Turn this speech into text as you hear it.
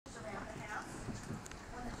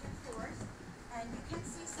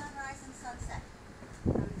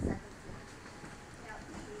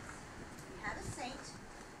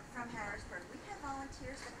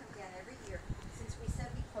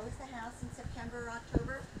September or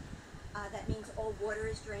October. That means all water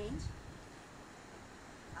is drained.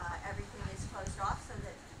 Everything is closed off so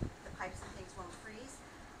that the pipes and things won't freeze.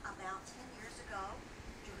 About 10 years ago,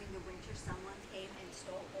 during the winter, someone came and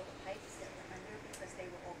installed all the pipes that were under because they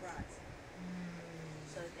were all bronze.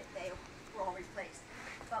 So that they were all replaced.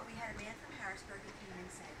 But we had a man from Harrisburg who came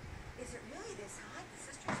and said, is it really this hot?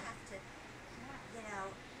 The sisters have to, you know,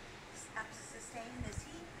 sustain this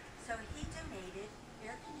heat. So he donated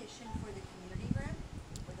air conditioning for the community room,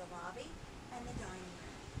 for the lobby, and the dining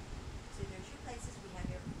room. So there's two places we have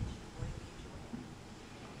air conditioning. Boy, we enjoy it.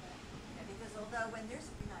 Yeah, because although when there's,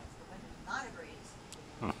 you know, the weather's not a breeze,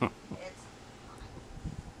 it's hot.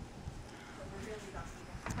 So we're really lucky.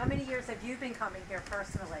 How many years have you been coming here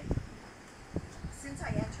personally? Since I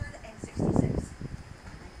entered in 1966.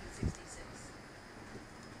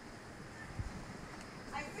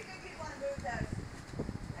 I figured you'd want to move those.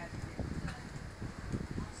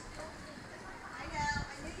 I know.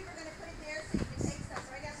 I knew you were going to put it there so you could take stuff,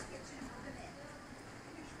 so I got to get you to move them in.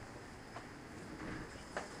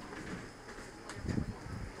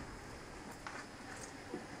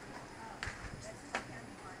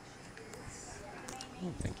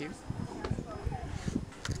 Thank you.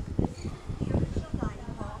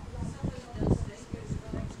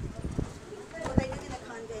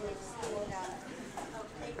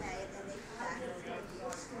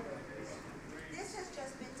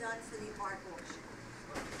 Done for the art auction.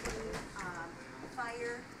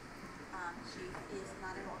 Fire chief is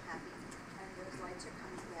not at all happy, and those lights are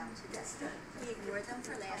coming down today. He ignored them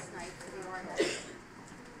for last night for the art auction.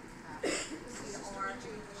 We are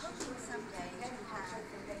hoping someday to have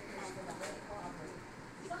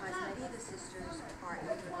because many of the sisters are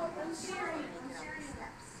able to make it up the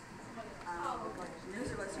steps. Those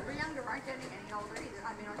of us who are younger aren't getting any older either.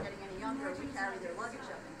 I mean, aren't getting any younger. We carry their luggage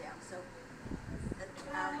up and down. So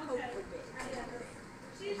our hope would be.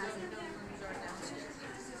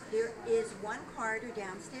 There is one corridor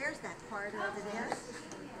downstairs, that corridor over there.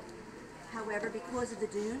 However, because of the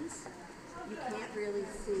dunes, you can't really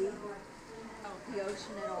see the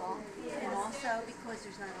ocean at all. And also, because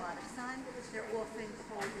there's not a lot of sun, they're often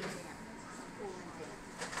cold and damp.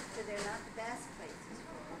 So they're not the best places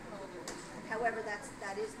for them. However, that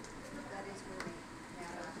is where we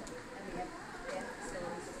now are. And we have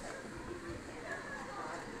facilities.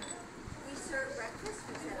 We serve breakfast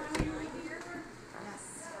for 7 here. Yes.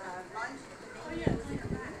 Lunch, and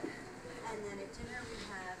then at dinner we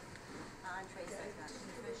have entrees like that,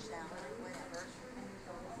 fish, salad, whatever,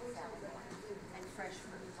 and fresh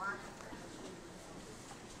fruit.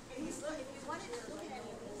 If you wanted to look at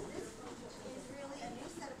any of this is really a new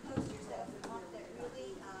set of posters that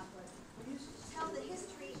really tell the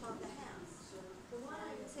history of the house. The one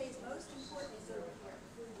I would say is most important is over here.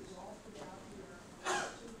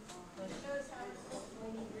 It shows how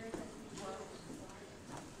many years that we work.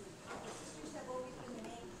 The sisters have always been the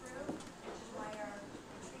main crew, which is why our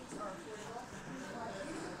retreats are affordable.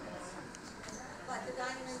 But the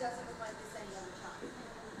dining room doesn't look like this any other time.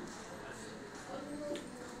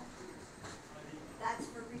 That's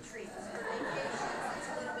for retreats. For vacations, it's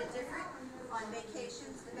a little bit different. On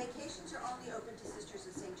vacations, the vacations are only open to Sisters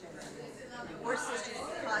of St. Joseph. Or sisters,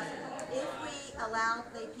 because if we allow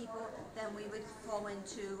lay people, then we would fall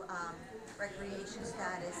into recreation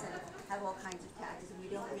status and have all kinds of taxes, and we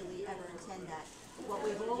don't really ever intend that. What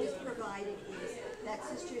we've always provided is that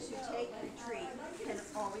sisters who take retreat can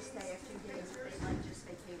always stay a few days if they like just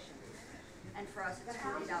vacation. And for us, it's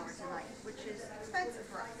 $40 a night, which is expensive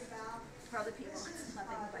for us. For other people, it's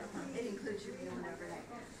nothing, but it includes your meal and overnight.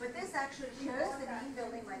 But this actually shows the main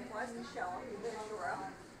building when it was the show.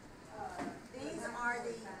 These are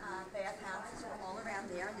the bathhouses all around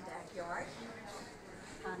there in the backyard.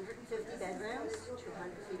 150 bedrooms,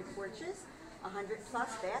 200 feet of porches, 100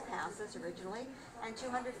 plus bathhouses originally, and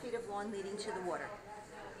 200 feet of lawn leading to the water.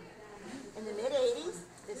 In the mid-'80s,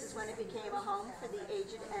 this is when it became a home for the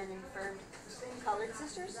aged and infirmed colored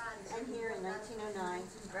sisters. And here in 1909,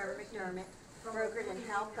 Reverend McDermott brokered and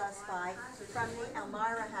helped us buy from the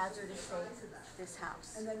Elmira Hazard Estate this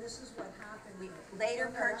house. And then this is what happened. We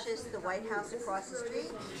later purchased the White House across the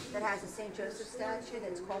street that has a St. Joseph statue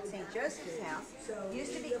that's called St. Joseph's House. It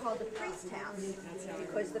used to be called the Priest House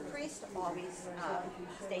because the priest always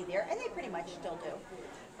stayed there, and they pretty much still do.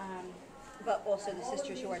 But also the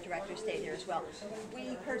sisters who are directors stay there as well.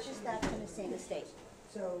 We purchased that from the same estate.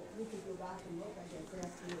 So we could go back and look, I guess,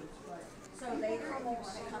 afterwards, but. So later, if you want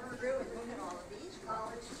to come through and look at all of these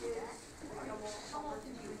college students, how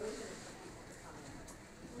often do you move it?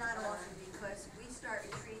 Not often, because we start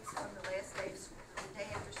retreats on the last day of school, the day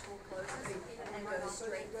after school closes, and go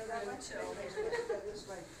straight through till.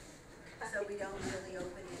 So we don't really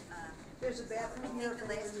open it. There's a I bathroom think here. the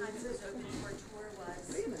last time it was open for a tour was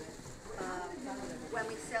Wait a minute. when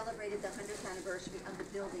we celebrated the 100th anniversary of the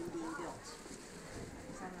building being built.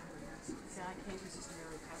 See, I came, this is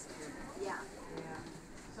near Cascade. Yeah. Yeah.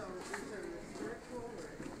 So is there a spiritual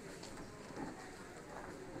or?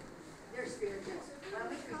 They're spiritual.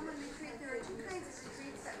 When we come and retreat, there are two kinds of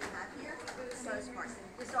retreats that we have here for the most part.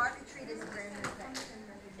 This art retreat is a brand new thing.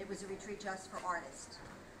 It was a retreat just for artists.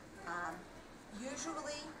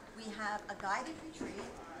 Usually, we have a guided retreat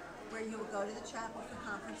where you will go to the chapel for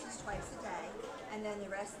conferences twice a day, and then the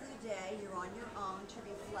rest of the day you're on your own to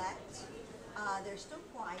reflect. They're still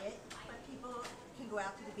quiet, but people can go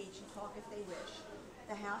out to the beach and talk if they wish.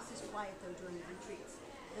 The house is quiet though during the retreats.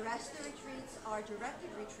 The rest of the retreats are directed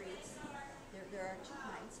retreats. There are two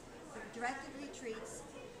kinds. The directed retreats,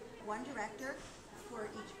 one director for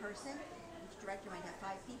each person. Each director might have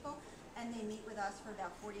 5 people, and they meet with us for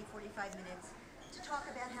about 40-45 minutes to talk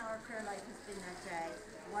about how our prayer life has been that day,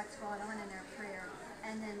 what's going on in our prayer,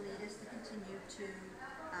 and then lead us to continue to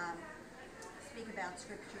speak about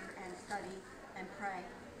scripture and study and pray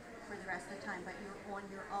for the rest of the time. But you're on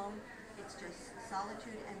your own. It's just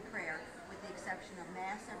solitude and prayer, with the exception of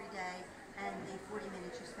Mass every day and the 40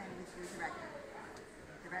 minutes you spend with your director.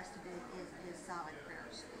 The rest of it is solid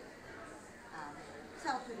prayers.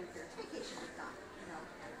 Solitude and prayer. It's vacation with God, you know.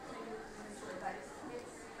 So you enjoy that.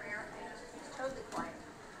 It's prayer, and it's totally quiet.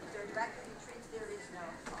 If there are directed retreats, there is no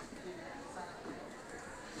talking.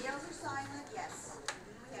 Meals are silent, yes.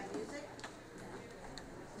 We have music.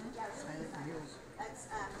 That's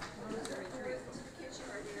those are tours to the kitchen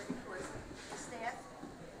are there because the staff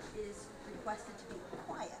is requested to be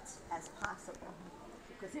quiet as possible.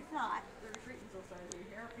 Because if not, The retreat society,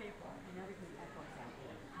 here are people, and everything echoes out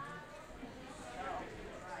here.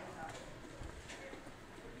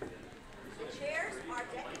 the chairs are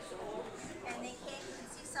decades old, and they came. You can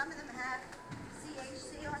see some of them have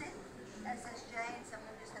CHC on it, SSJ, and some of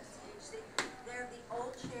them just have CHC. They're the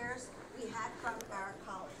old chairs we had from our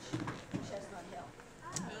college in Chestnut Hill.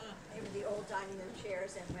 They were the old dining room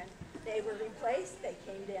chairs, and when they were replaced, they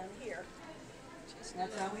came down here.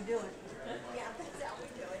 That's how we do it. Yeah, that's how we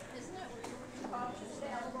do it. Isn't it? This is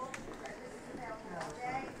available. This is available all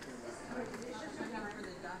day. This is where the dishes are done.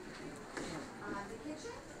 The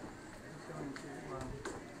kitchen. Going to,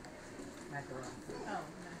 macaroni. Oh,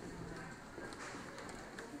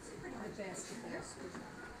 It's pretty much basketball.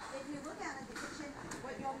 If you look out at the kitchen,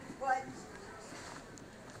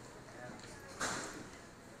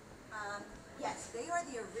 yes, they are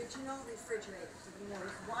the original refrigerators. You know,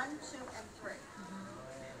 there's 1, 2, and 3.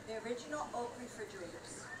 The original oak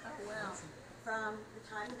refrigerators. Oh, wow. From the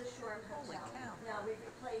time of the Shore Holy Hotel. cow. Now we've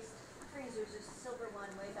replaced freezers. There's a silver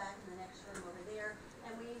one way back in the next room over there,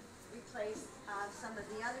 and we've replaced some of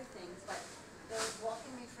the other things. But those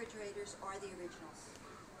walk-in refrigerators are the originals.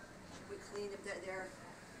 We clean them. They're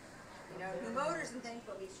you know, new motors and things,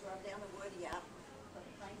 but we scrub down the wood. Yeah.